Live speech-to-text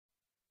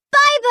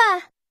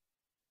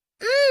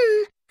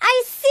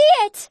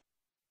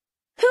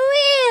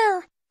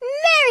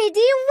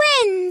Meredy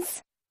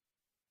wins!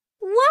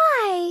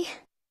 Why?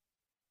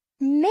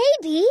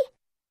 Maybe?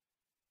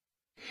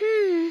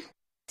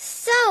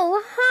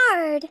 So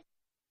hard.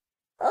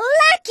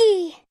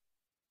 Lucky!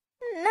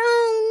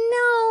 No.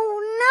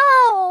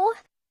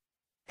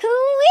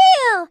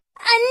 Wheel!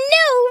 A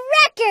new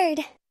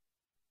record!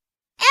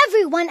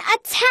 Everyone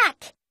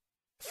attack!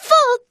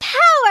 Full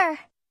power!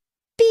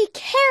 Be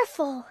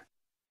careful!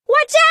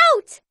 Watch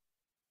out!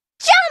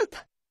 Jump!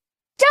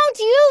 Don't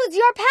use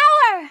your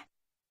power!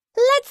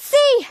 Let's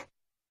see!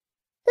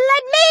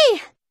 Let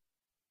me!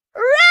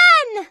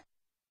 Run!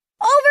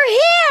 Over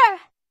here!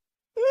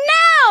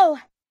 Now!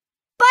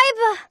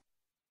 Bye-bye!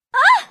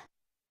 Ah!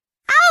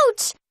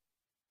 Ouch!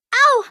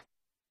 Ow!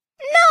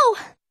 No!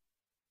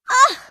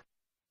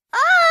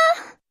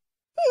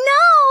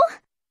 No!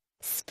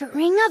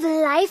 Spring of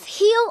life,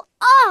 heal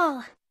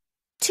all!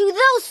 To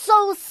those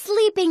souls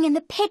sleeping in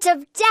the pit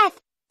of death,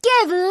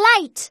 give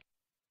light!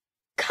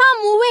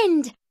 Come,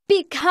 wind,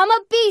 become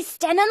a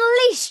beast and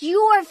unleash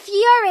your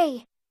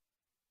fury!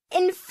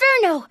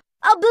 Inferno,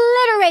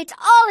 obliterate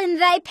all in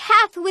thy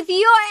path with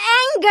your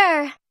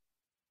anger!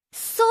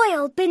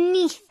 Soil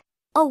beneath,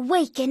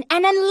 awaken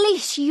and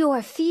unleash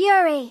your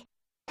fury!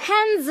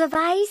 Hands of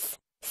ice,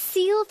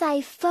 seal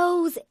thy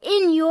foes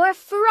in your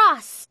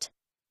frost!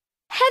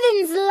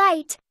 Heaven's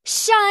light,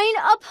 shine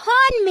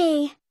upon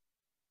me!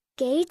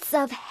 Gates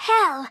of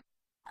hell,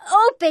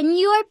 open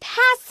your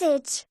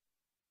passage!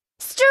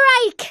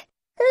 Strike,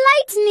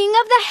 lightning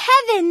of the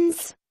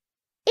heavens!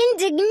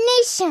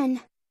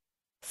 Indignation,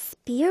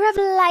 spear of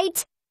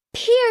light,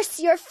 pierce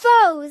your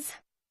foes!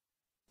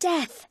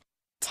 Death,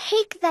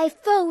 take thy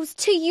foes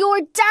to your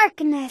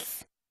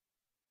darkness!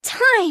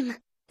 Time,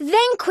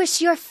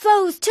 vanquish your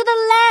foes to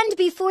the land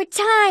before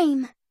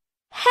time!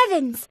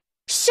 Heavens,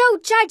 show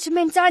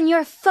judgment on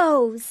your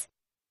foes!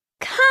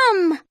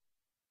 Come!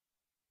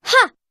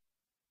 Ha!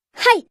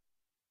 Hi!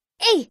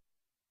 Eh!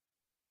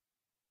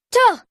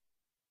 To!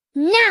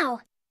 Now!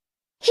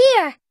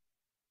 Here!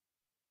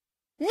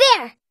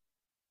 There!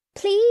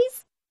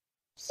 Please?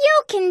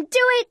 You can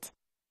do it!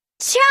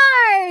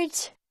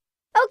 Charge!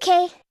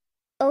 Okay.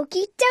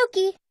 Okie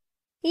dokie.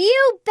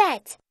 You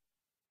bet.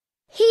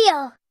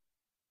 Heal.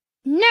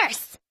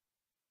 Nurse.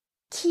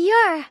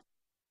 Cure.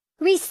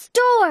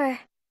 Restore.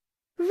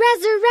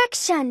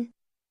 Resurrection.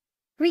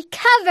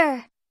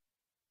 Recover.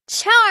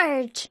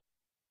 Charge.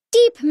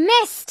 Deep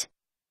mist.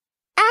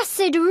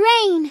 Acid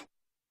rain.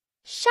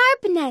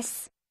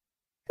 Sharpness.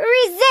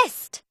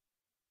 Resist.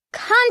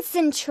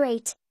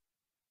 Concentrate.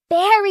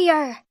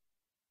 Barrier.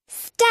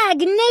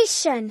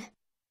 Stagnation.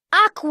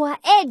 Aqua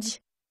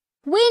edge.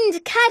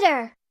 Wind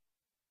cutter.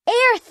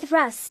 Air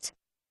thrust.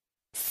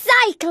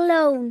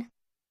 Cyclone.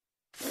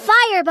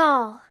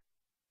 Fireball.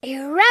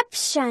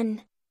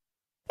 Eruption.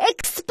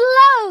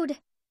 Explode.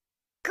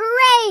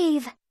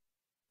 Grave.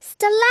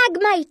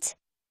 Stalagmite.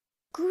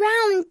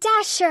 Ground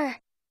dasher.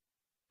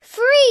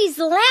 Freeze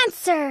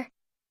lancer.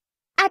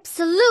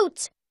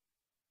 Absolute.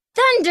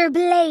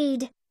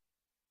 Thunderblade.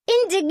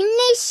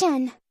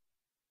 Indignation.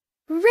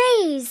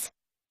 Raise.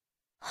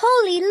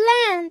 Holy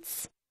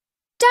lance.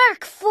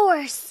 Dark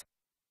force.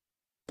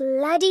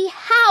 Bloody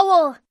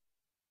howl.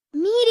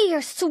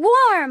 Meteor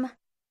swarm.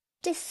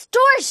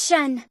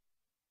 Distortion.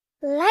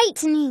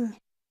 Lightning.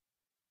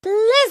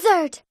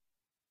 Blizzard.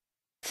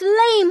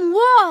 Flame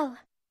wall.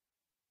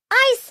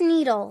 Ice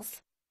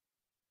needles.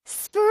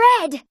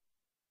 Spread.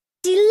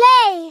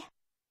 Delay.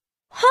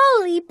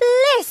 Holy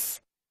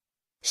bliss.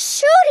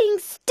 Shooting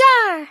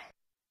star.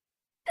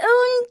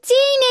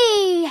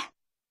 Undine.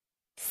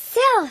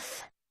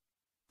 Self.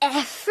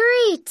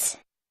 Efreet.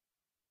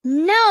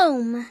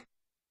 Gnome.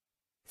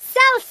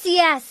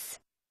 Celsius.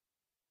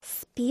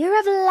 Spear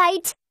of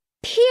light,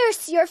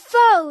 pierce your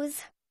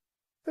foes.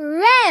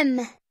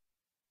 Rem.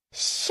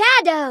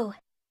 Shadow.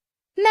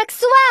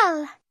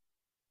 Maxwell.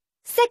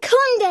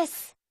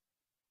 Secundus.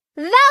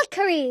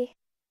 Valkyrie.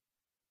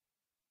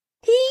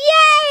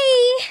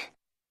 Yay!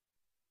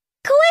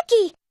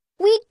 Quickie,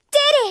 we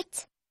did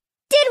it!